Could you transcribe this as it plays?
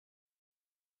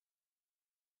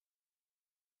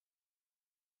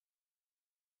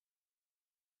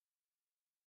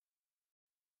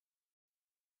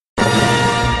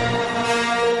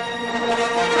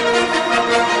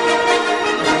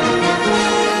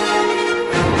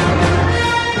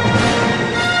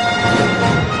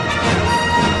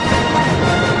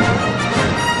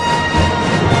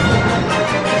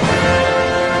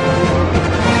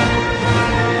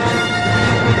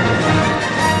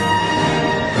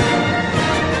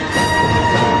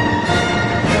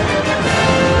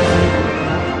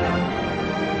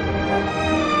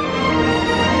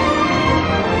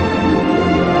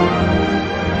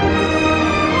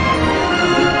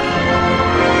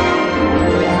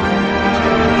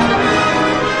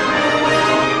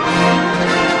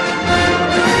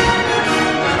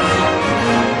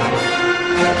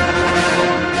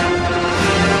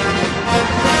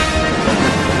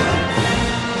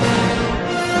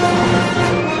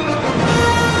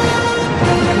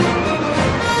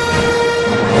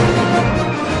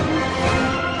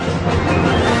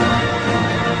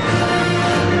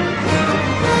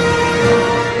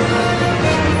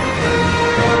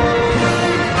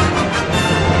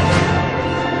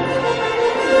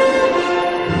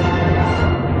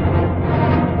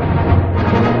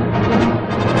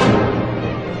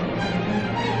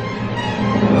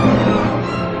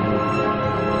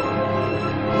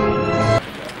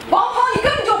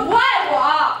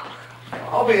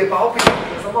贝，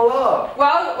怎么了？我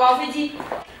要飞机。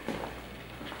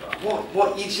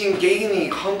我已经给你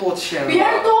很多钱了。别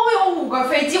人都有5个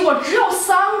飞机，我只有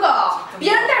3个。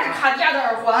别人带着卡地亚的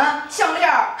耳环、项链、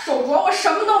手镯，我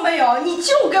什么都没有，你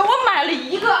就给我买了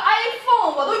一个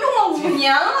iPhone， 我都用了5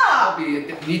年了。宝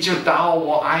贝，你知道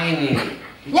我爱你。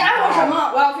你爱我什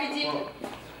么？我要飞机。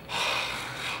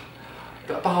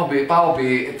宝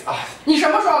贝啊！你什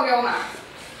么时候给我买？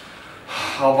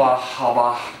好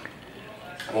吧，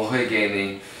我会给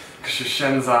你。可是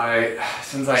现在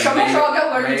什么时候给我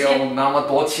个日期？没有那么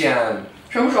多钱。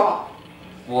什么时候？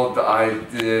我的爱，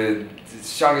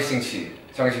下个星期，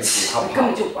好不好？根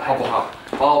本就不爱。好不好？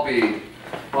宝贝，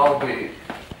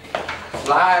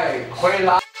回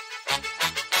来。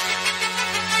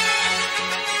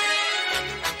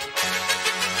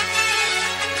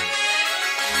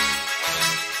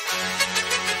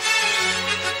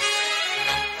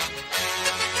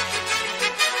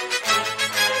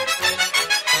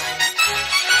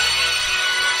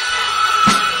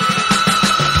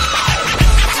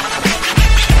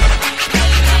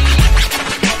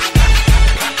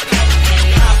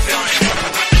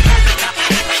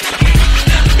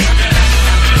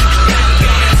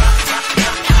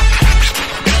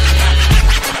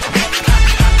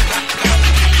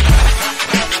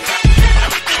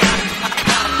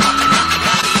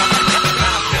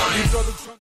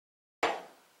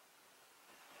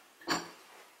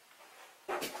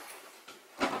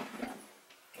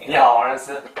你好，王仁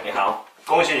思。你好，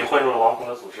恭喜你混入了王鹏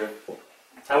的组织。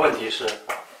但问题是，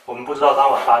我们不知道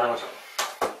当晚发生了什么。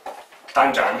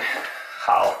当然，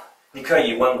好，你可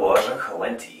以问我任何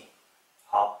问题。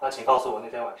好，那请告诉我那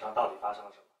天晚上到底发生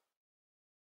了什么。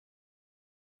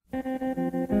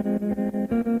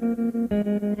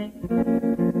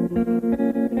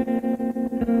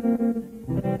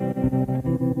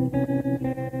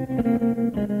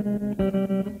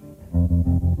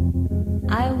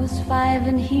I was 5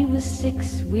 and he was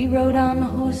 6. We rode on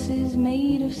horses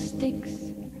made of sticks.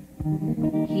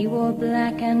 He wore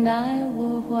black and I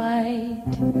wore white.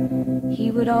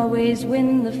 He would always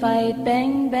win the fight.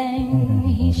 Bang, bang,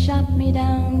 he shot me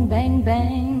down. Bang,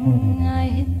 bang, I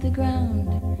hit the ground.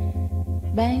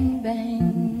 Bang,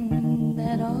 bang,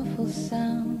 that awful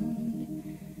sound.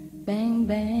 Bang,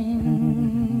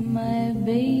 bang, my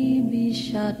baby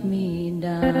shot me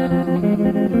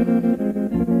down.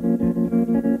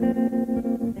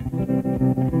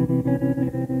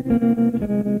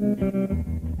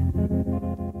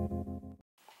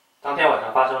当天晚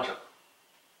上发生了什么？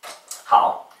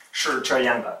好，是这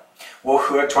样的，我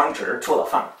和庄子做了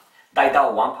饭，带到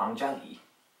王鹏家里。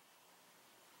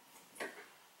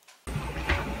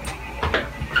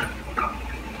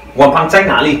王鹏在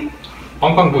哪里？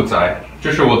王鹏不在，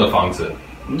这是我的房子。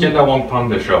见到王鹏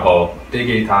的时候，得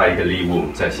给他一个礼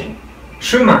物才行。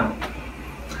是吗？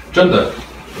真的，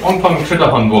王鹏吃的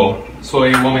很多，所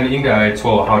以我们应该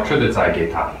做好吃的菜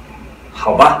给他。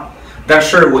好吧，但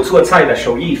是我做菜的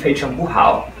手艺非常不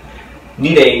好，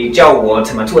你得教我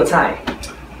怎么做菜。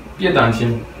别担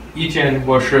心，以前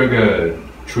我是个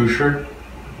厨师，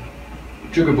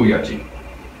这个不要紧。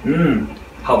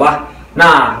好吧，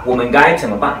那我们该怎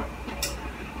么办？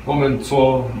我们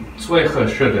做最合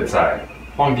适的菜，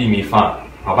皇帝米饭，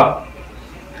好吧？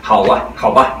好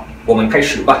吧，我们开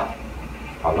始吧。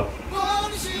好了。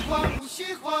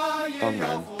当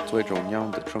然，最重要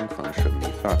的成分是米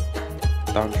饭，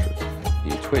但是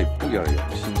你最不要用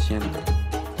新鲜的，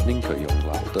宁可用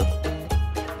老的。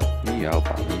你要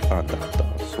把米饭打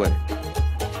碎，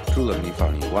除了米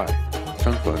饭以外，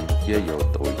成分也有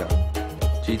豆芽、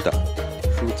鸡蛋、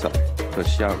蔬菜和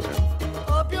虾仁。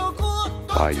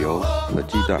把油和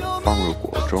鸡蛋放入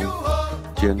锅中，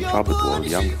煎差不多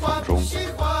2分钟。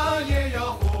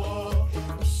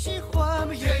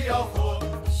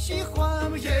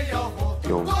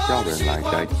用虾仁来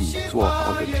代替做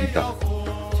好的鸡蛋，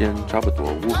煎差不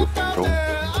多5个分钟。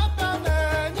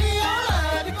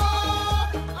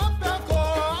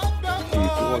起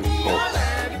锅以后，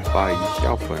把1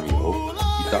小份油、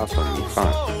1大份米饭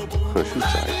和蔬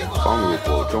菜放入锅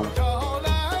中。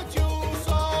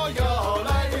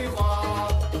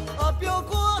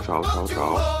炒，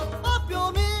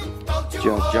加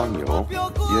酱油也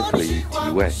可以提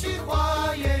味。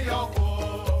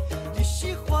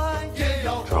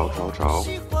炒，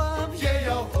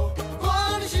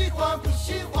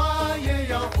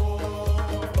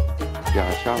加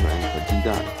虾仁和鸡蛋，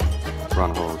然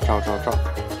后炒。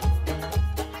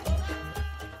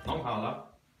弄好了，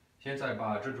现在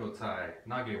把这桌菜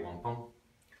拿给王鹏。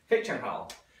非常好，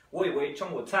我以为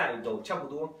中国菜都差不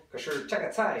多，可是这个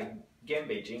菜跟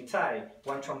北京菜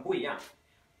完全不一样。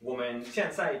我们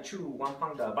现在去王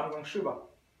鹏的办公室吧。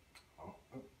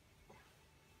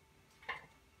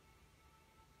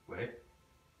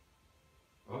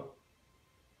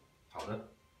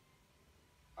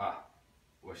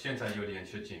现在有点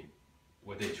事情，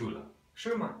我得去了。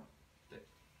是吗？对。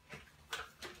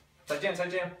再见，再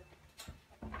见。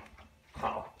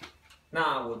好，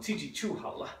那我自己去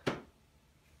好了。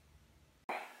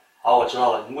好，我知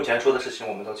道了。目前说的事情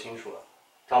我们都清楚了，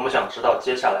但我们想知道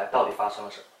接下来到底发生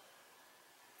了什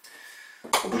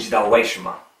么。我不知道为什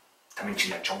么他们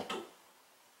起了冲突。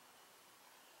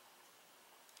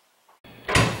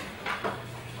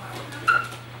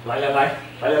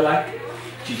来，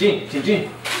请进。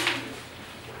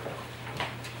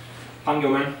朋友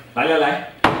们，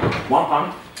来，王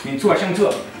庞，你坐上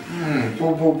车。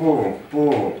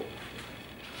不，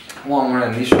王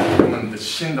人，你是我们的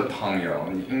新的朋友，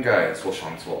你应该坐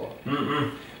上座。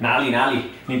哪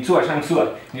里，你坐上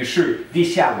车，你是地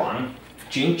下王，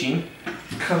请。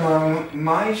可能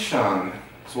麦上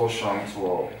坐上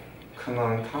座，可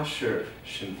能他是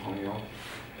新朋友。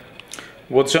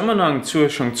我怎么能坐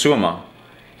上座吗？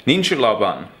您是老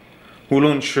板，无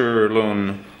论是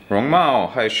论容貌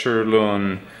还是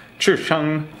论智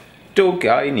商，都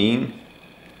该您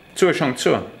坐上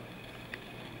座。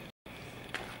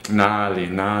哪里，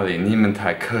你们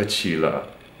太客气了。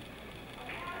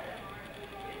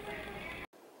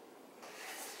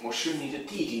我是你的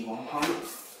弟弟王庞。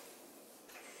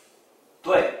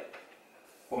对，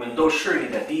我们都是你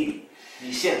的弟弟，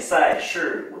你现在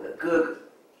是我的哥哥。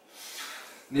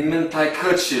你们太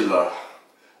客气了，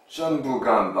真不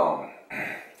感动。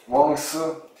王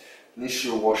四，你是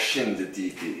我新的弟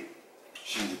弟。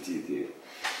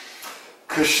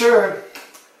可是，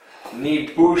你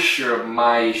不是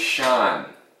麦山。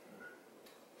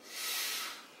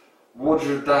我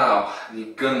知道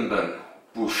你根本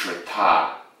不是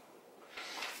他，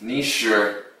你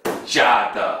是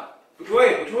假的。不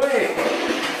对。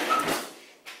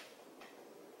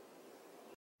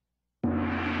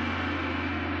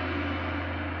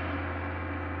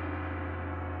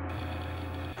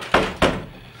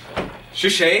是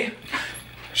谁？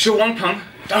是王鹏。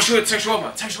到时候再说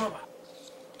吧。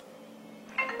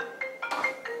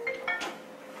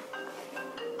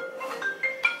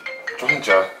庄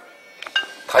着，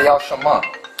他要什么？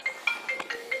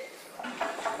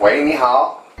喂，你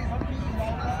好。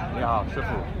你好，师傅。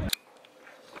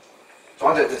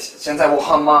庄着，现在我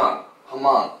很忙，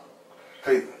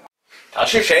可以。他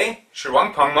是谁？是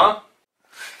王鹏吗？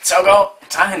糟糕，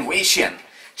他很危险，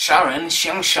杀人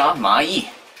像杀蚂蚁。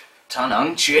他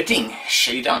能决定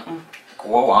谁当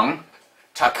国王，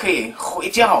他可以毁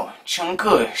掉整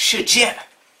个世界。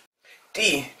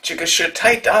这个事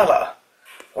太大了，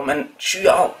我们需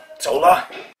要走了。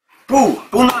不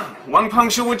能，王鹏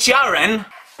是我家人。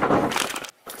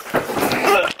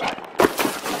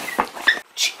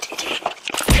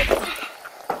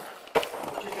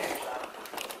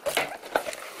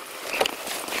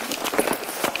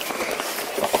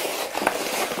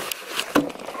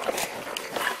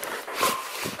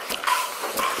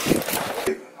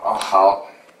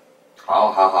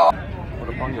好。我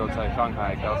的朋友在上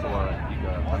海告诉我一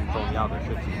个很重要的事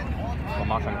情，我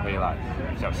马上回来，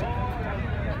小心。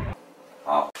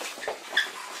好。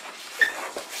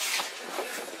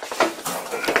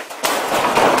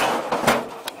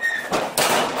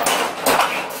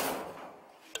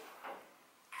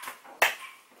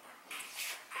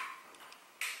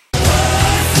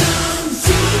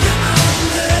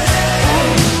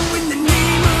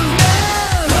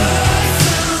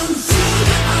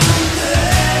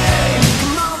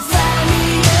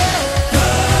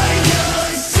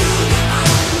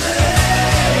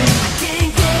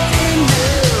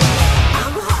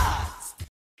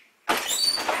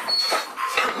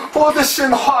我的心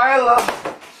坏了。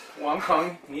王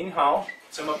鹏，您好，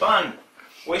怎么办？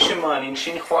为什么您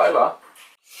心坏了？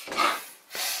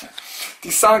第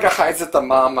三个孩子的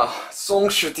妈妈，总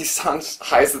是第三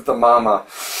孩子的妈妈。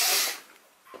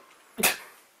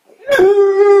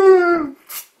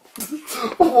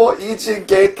我已经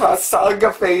给他3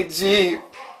个飞机，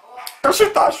可是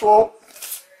他说，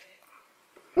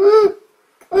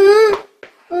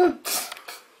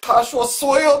他说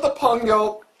所有的朋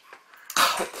友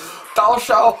到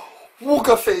少5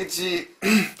个飞机，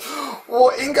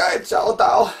我应该找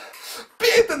到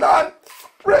别的男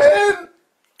人。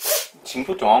听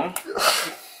不懂。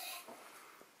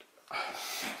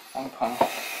王鹏，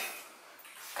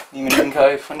你们应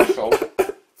该分手。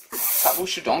他不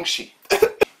是东西。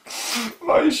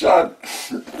麦山，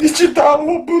你知道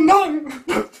我不能。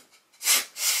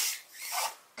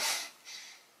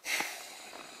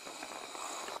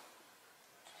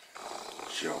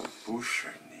就不是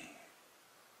你。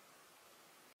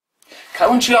开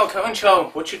玩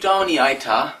笑，我知道你爱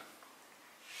他。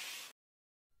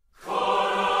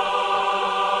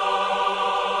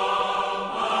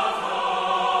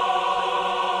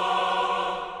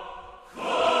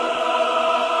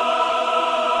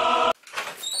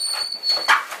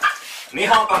你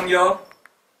好，朋友。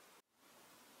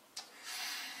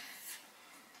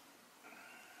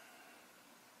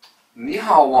你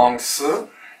好，王四。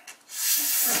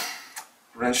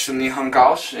认识你很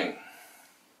高兴。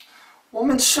我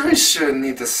们试一试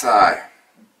你的菜，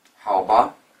好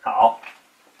吧？好。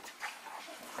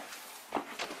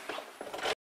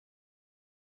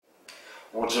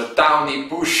我知道你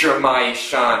不是蚂蚁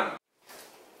山，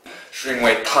是因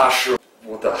为他是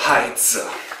我的孩子。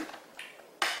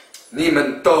你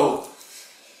们都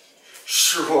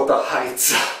是我的孩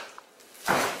子。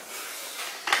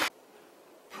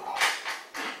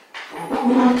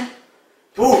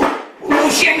不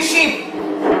相信！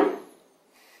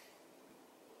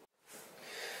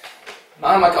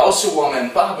妈妈告诉我们，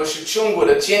爸爸是中国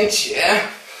的间谍。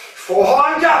说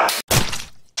话着！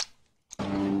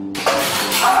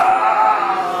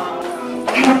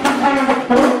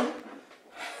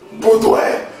不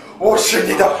对，我是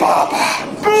你的爸爸。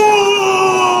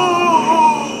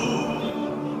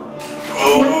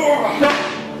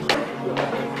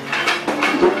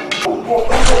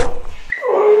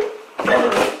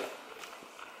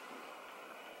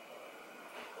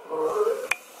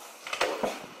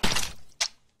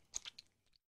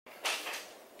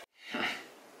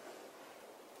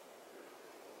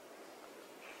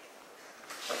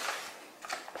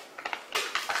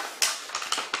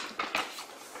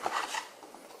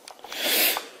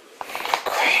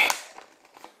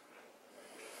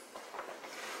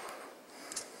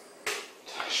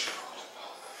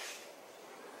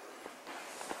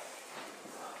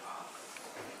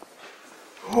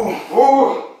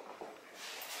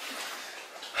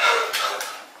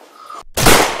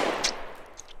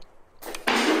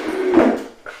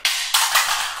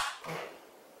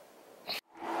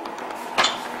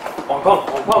王胖，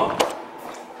王胖。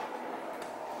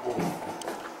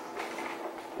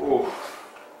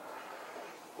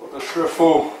我的师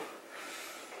傅。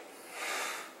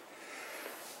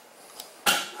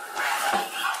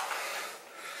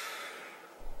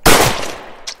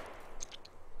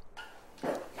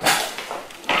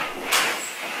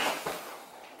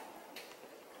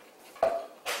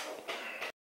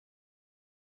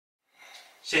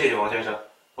谢谢你，王先生，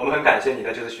我们很感谢你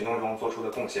在这次行动中做出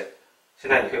的贡献。现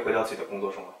在你可以回到自己的工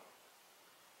作中了。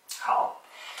好，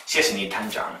谢谢你，探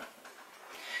长。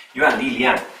愿力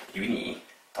量与你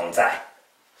同在。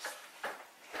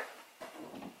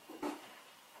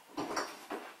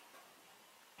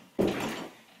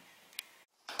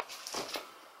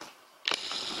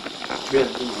愿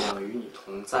力量与你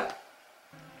同在。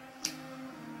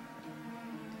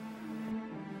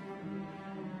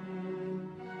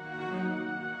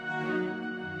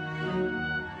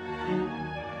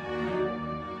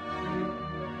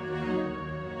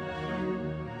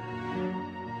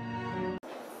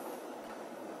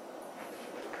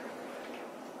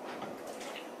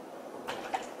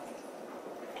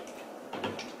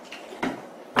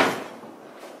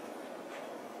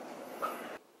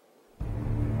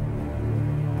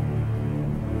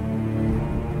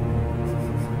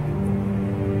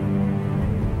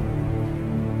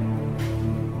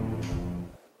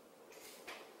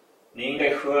你应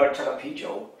该喝这个啤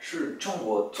酒，是中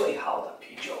国最好的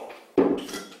啤酒。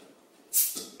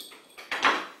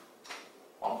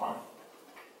王黄，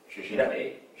谢谢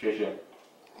你，谢谢。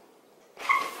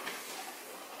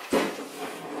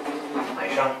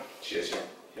海上，谢谢，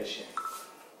谢谢。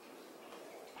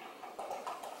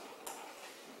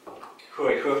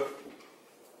喝一喝，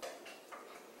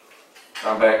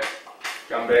干杯！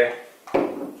干杯！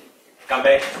干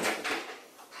杯！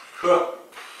喝！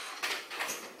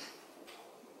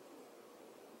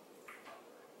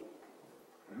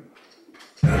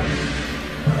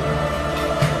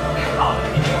好的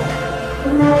啤酒，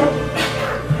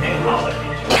很好的啤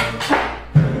酒。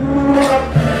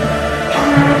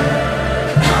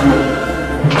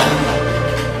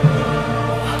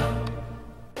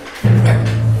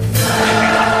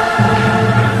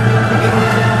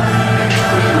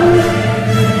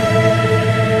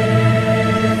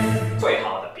最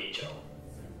好的啤酒，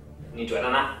你觉得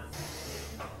呢？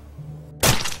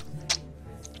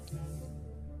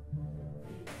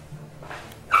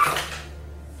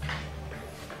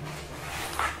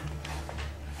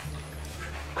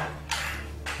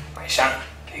摆上，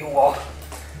给我。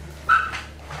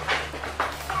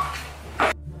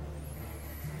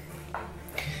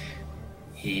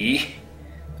1、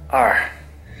2、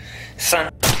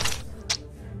3。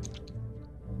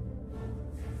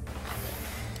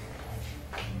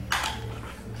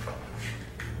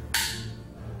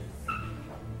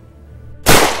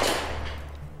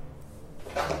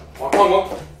王胖公，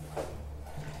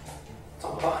怎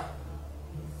么了？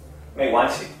没关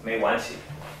系，没没关系。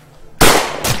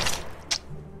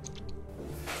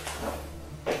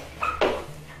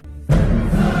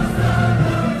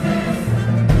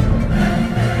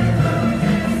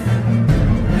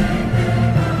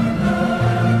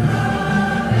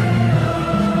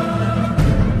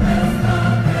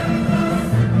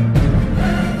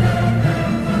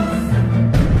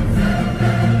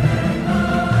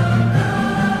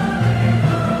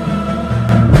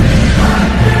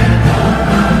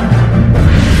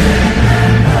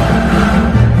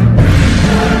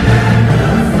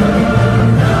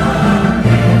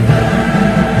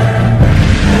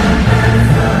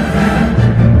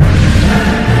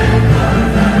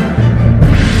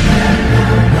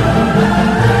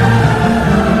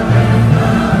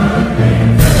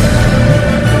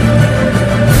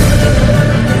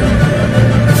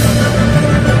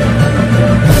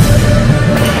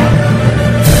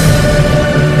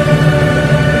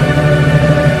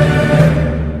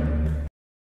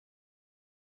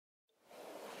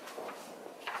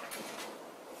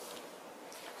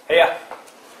哎呀，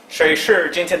谁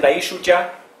是今天的艺术家？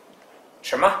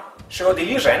什么？是我的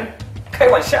敌人？开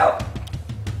玩笑！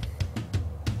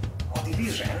我的敌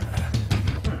人？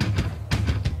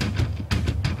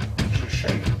是谁？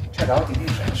这到底的敌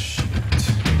人是？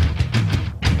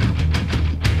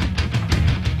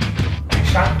买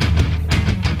山？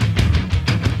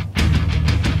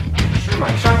是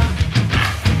买山？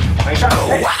买山！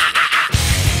哇！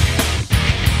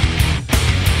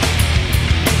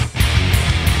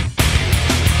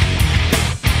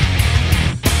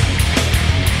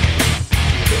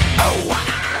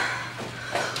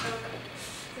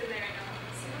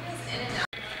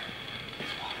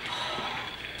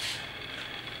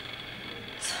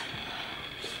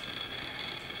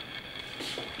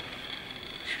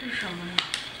是什么呀？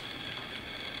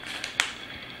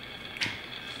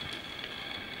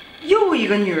又一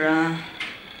个女人，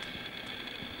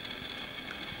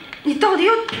你到底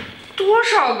有多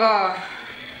少个？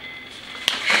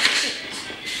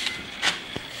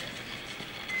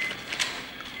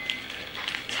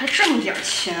才这么点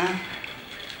钱，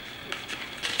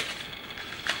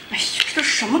哎呀，这都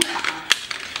什么卡？